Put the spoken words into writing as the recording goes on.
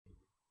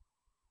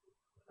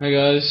Hey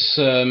guys,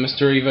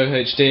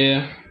 MrEVOHD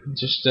here.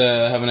 Just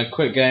having a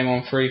quick game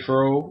on free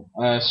for all,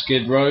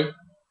 Skidrow.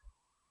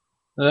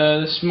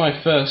 This is my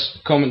first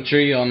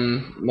commentary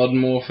on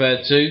Modern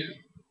Warfare 2.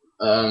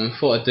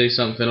 Thought I'd do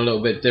something a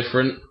little bit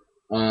different.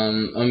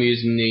 I'm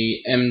using the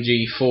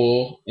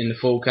MG4 in the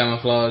full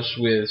camouflage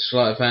with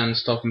sleight of hand,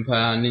 stop and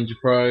power, Ninja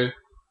Pro,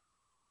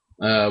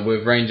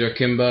 with Ranger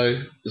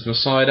Akimbo as my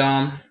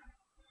sidearm.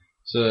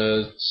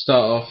 So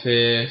start off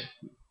here.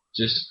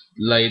 Just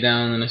lay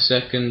down in a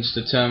second just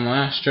to turn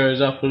my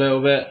astros up a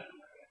little bit.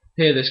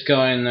 Hear this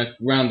guy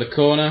round the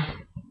corner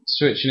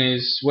switching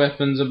his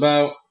weapons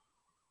about.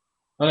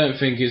 I don't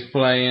think he's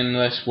playing.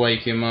 Let's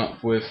wake him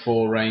up with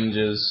 4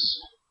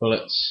 Rangers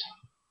bullets.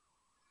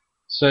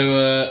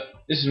 So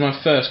this is my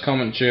first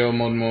commentary on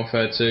Modern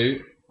Warfare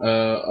 2.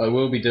 I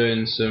will be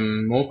doing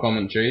some more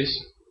commentaries.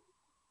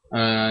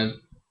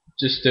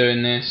 Just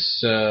doing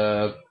this.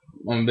 I'm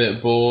a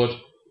bit bored.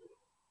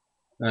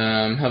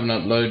 Haven't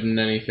uploaded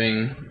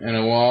anything in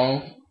a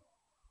while,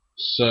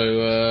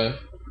 so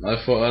I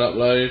thought I'd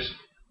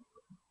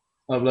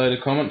upload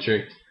a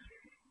commentary.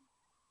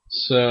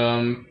 So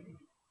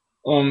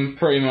I'm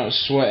pretty much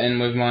sweating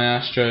with my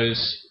astros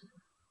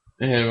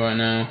here right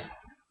now.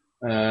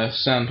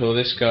 Sound to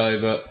this guy,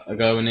 but a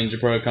guy with Ninja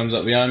Pro comes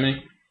up behind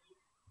me.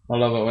 I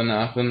love it when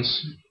that happens.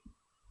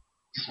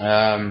 Just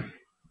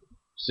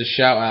a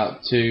shout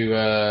out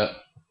to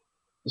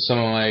some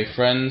of my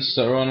friends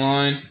that are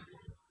online.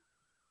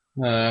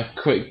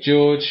 Quick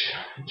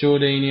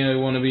Jordinho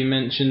want to be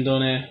mentioned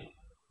on here,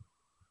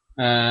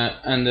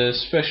 and a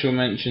special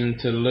mention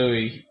to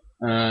Louis.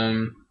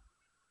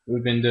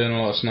 We've been doing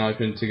a lot of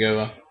sniping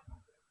together.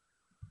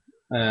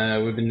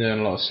 We've been doing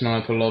a lot of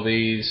sniper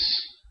lobbies,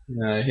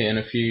 hitting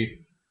a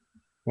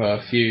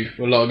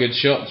lot of good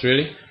shots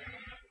really.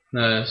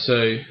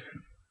 So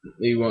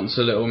he wants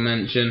a little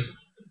mention,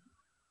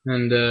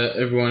 and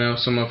everyone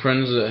else on my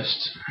friends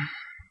list.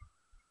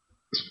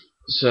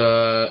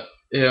 So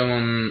here I'm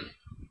on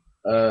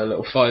a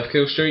little 5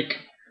 kill streak.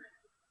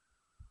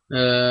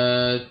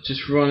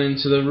 Just run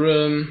into the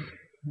room.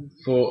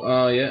 Thought,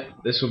 oh yeah,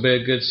 this will be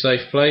a good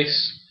safe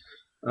place.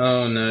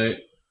 Oh no,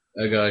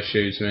 a guy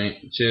shoots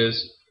me.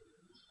 Cheers.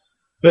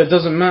 But it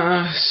doesn't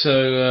matter.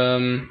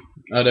 So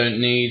I don't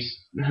need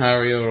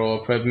Harrier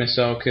or Prev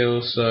missile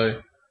kills, so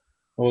I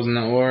wasn't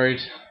that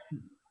worried.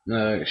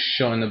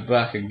 Shot in the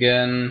back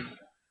again.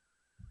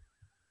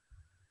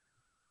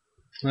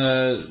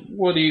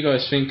 What do you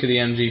guys think of the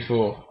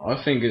MG4?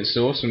 I think it's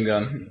an awesome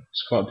gun.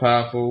 It's quite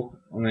powerful.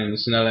 I mean,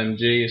 it's an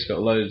LMG. It's got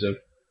loads of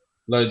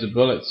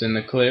bullets in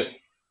the clip.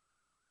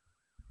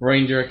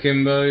 Ranger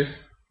Akimbo,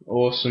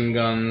 awesome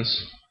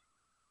guns.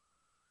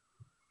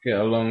 Get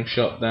a long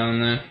shot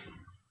down there.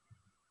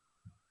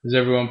 Has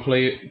everyone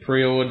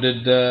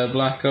pre-ordered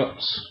Black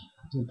Ops?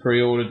 I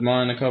pre-ordered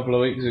mine a couple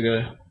of weeks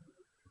ago.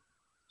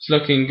 It's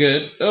looking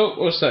good. Oh,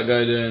 what's that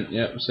guy doing?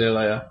 Yep, see you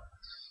later.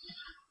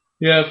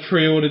 Yeah, I've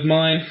pre-ordered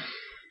mine.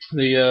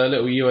 The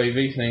little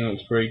UAV thing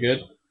looks pretty good.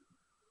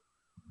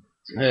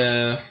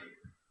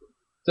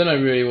 Don't know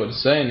really what to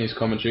say in these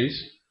commentaries.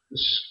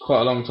 It's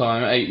quite a long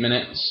time, 8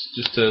 minutes,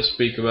 just to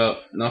speak about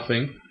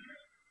nothing,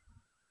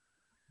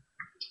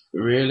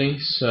 really.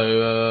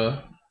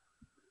 So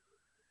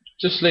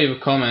just leave a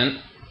comment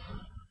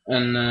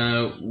and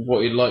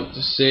what you'd like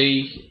to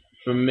see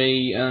from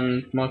me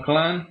and my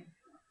clan.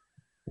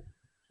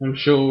 I'm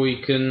sure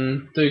we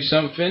can do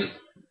something.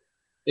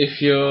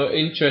 If you're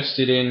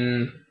interested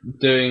in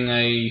doing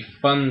a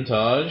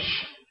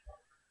funtage,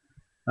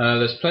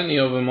 there's plenty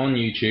of them on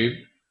YouTube.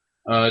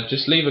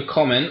 Just leave a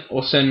comment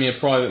or send me a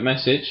private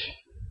message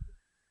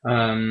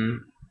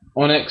on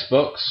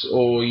Xbox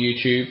or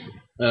YouTube.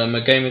 My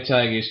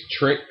gamertag is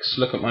Tricks.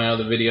 Look at my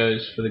other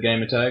videos for the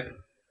gamertag.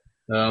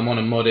 I'm on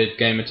a modded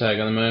gamertag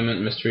at the moment,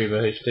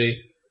 MrEVOHD.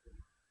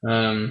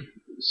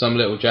 Some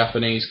little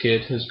Japanese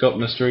kid has got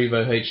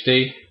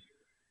MrEVOHD.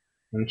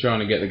 I'm trying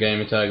to get the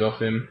gamertag off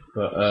him,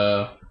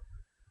 but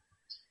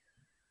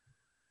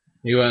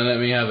he won't let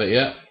me have it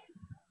yet.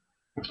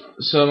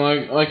 So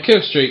my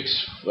kill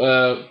streaks,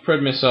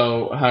 Pred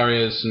Missile,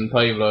 Harriers and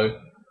Pavlo.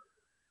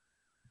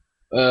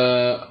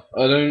 I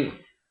don't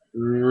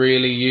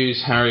really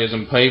use Harriers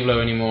and Pavlo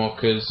anymore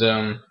because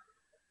I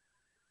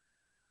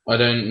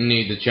don't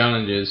need the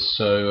challenges,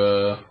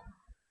 so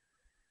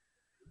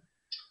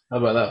how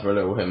about that for a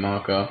little hit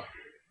marker?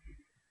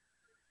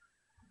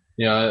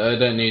 Yeah, I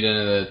don't need any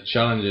of the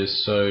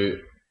challenges, so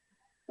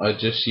I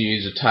just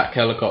use attack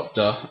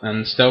helicopter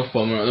and stealth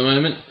bomber at the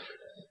moment.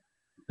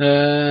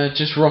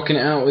 Just rocking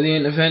it out with the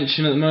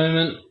intervention at the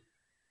moment.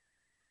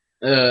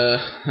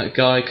 That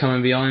guy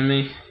coming behind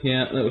me,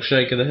 yeah, little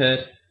shake of the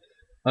head.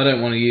 I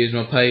don't want to use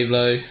my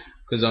Pavlo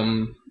because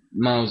I'm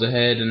miles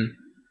ahead and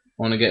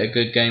want to get a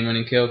good game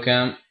winning kill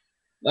count.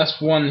 That's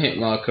 1 hit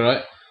marker,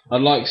 right?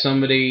 I'd like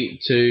somebody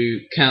to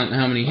count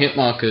how many hit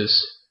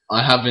markers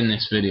I have in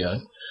this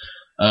video.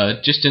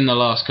 Just in the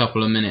last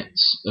couple of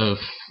minutes of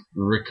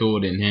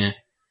recording here,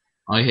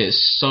 I hit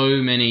so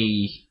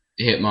many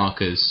hit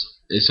markers.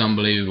 It's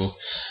unbelievable.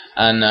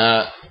 And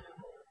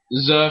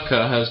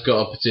Zerka has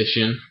got a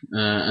petition,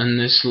 and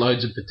there's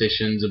loads of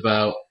petitions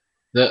about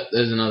that.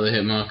 There's another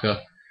hit marker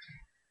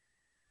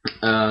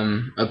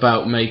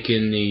about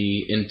making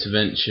the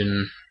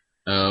intervention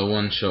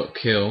one-shot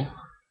kill.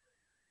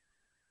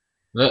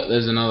 Look,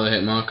 there's another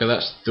hit marker.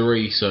 That's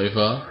 3 so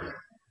far.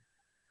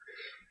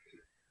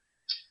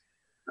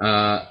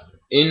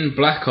 In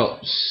Black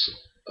Ops,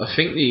 I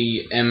think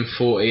the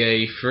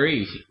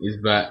M40A3 is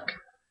back,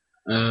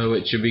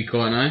 which would be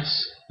quite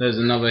nice. There's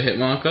another hit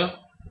marker.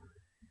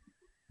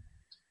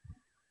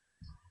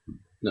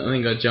 I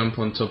think I'll jump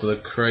on top of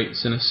the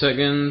crates in a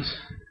second.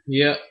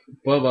 Yep,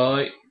 bye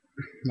bye.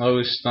 I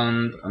was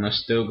stunned and I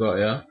still got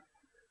ya.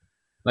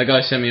 That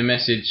guy sent me a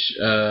message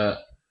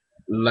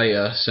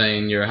later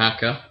saying you're a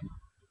hacker.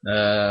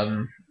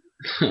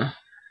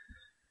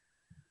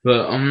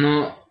 But I'm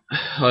not.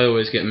 I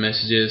always get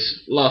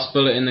messages. Last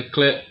bullet in the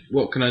clip.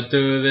 What can I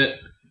do with it?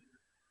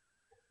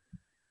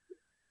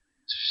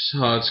 Just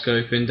hard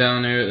scoping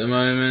down here at the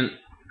moment.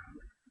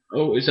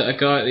 Oh, is that a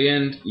guy at the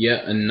end?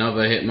 Yeah,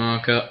 another hit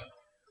marker.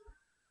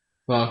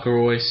 Parker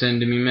always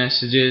sending me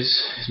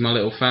messages. He's my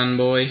little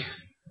fanboy.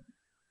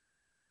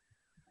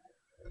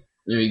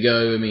 There we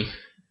go with me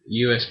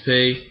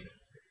USP.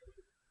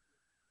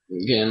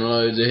 Getting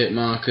loads of hit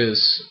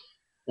markers.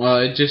 Well,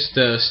 I just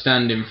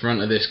stand in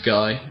front of this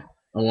guy.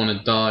 I want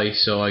to die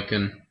so I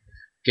can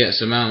get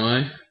some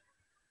ammo.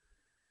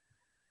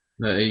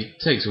 But he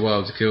takes a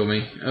while to kill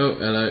me. Oh,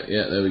 hello.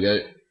 Yeah, there we go.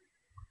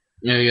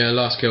 There we go.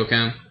 Last kill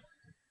cam.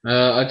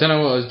 I don't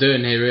know what I was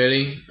doing here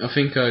really. I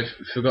think I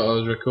forgot I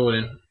was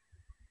recording.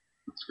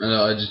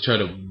 I just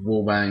tried a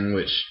wallbang,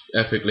 which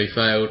epically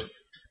failed.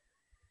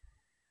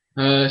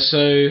 So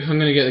I'm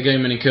going to get the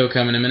game winning kill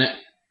cam in a minute.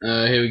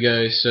 Here we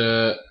go.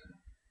 So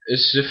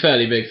it's a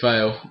fairly big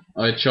fail.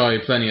 I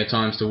tried plenty of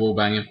times to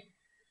wallbang him.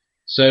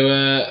 So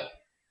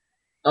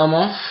I'm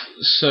off.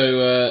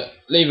 So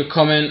leave a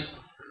comment,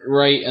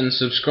 rate and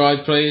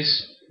subscribe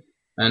please,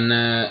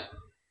 and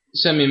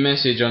send me a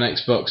message on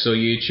Xbox or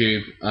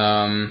YouTube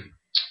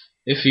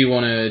if you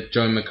want to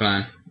join my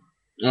clan.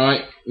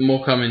 Alright,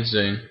 more coming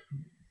soon.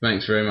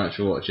 Thanks very much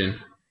for watching.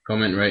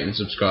 Comment, rate and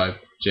subscribe.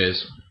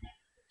 Cheers.